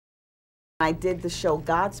I did the show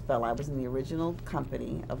Godspell. I was in the original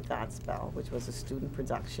company of Godspell, which was a student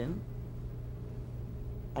production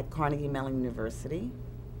at Carnegie Mellon University.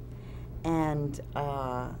 And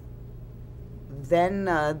then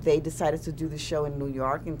they decided to do the show in New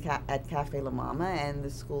York at Cafe La Mama, and the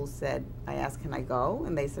school said, I asked, can I go?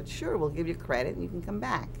 And they said, sure, we'll give you credit and you can come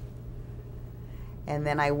back. And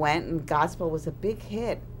then I went, and Godspell was a big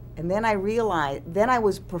hit. And then I realized, then I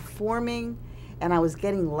was performing and I was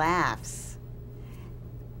getting laughs.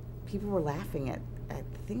 People were laughing at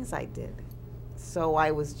things I did. So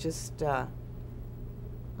I was just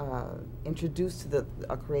introduced to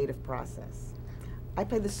a creative process. I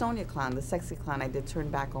played the Sonia clown, the sexy clown. I did Turn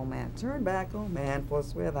Back, Oh Man. Turn back, oh man,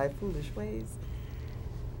 forswear thy foolish ways.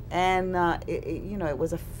 And you know, it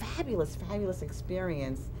was a fabulous, fabulous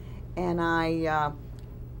experience. And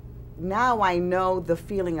now I know the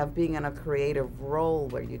feeling of being in a creative role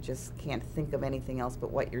where you just can't think of anything else but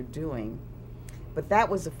what you're doing. But that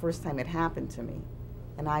was the first time it happened to me.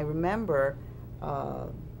 And I remember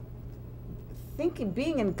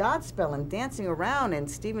being in Godspell and dancing around, and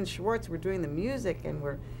Stephen Schwartz were doing the music, and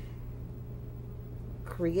we're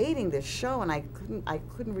creating this show, and I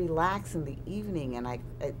couldn't relax in the evening, and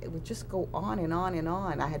it would just go on and on and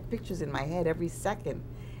on. I had pictures in my head every second.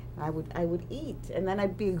 I would eat, and then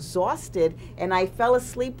I'd be exhausted, and I fell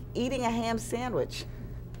asleep eating a ham sandwich.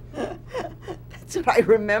 That's what I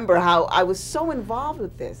remember, how I was so involved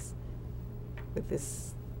with this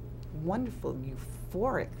wonderful,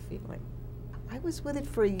 euphoric feeling. I was with it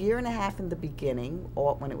for 1.5 years in the beginning,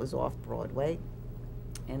 when it was off Broadway,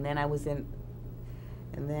 and then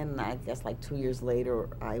and then I guess like 2 years later,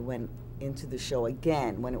 I went into the show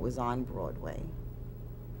again when it was on Broadway.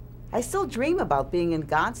 I still dream about being in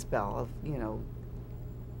Godspell, of, you know,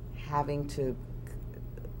 having to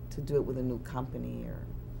do it with a new company or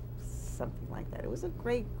something like that. It was a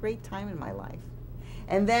great, great time in my life.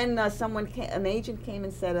 And then an agent came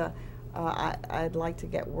and said, I'd like to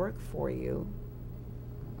get work for you.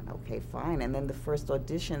 I went, okay, fine. And then the first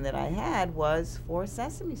audition that I had was for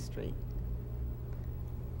Sesame Street.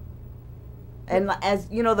 And as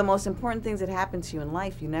you know, the most important things that happen to you in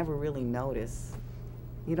life, you never really notice.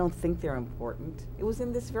 You don't think they're important. It was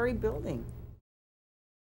in this very building.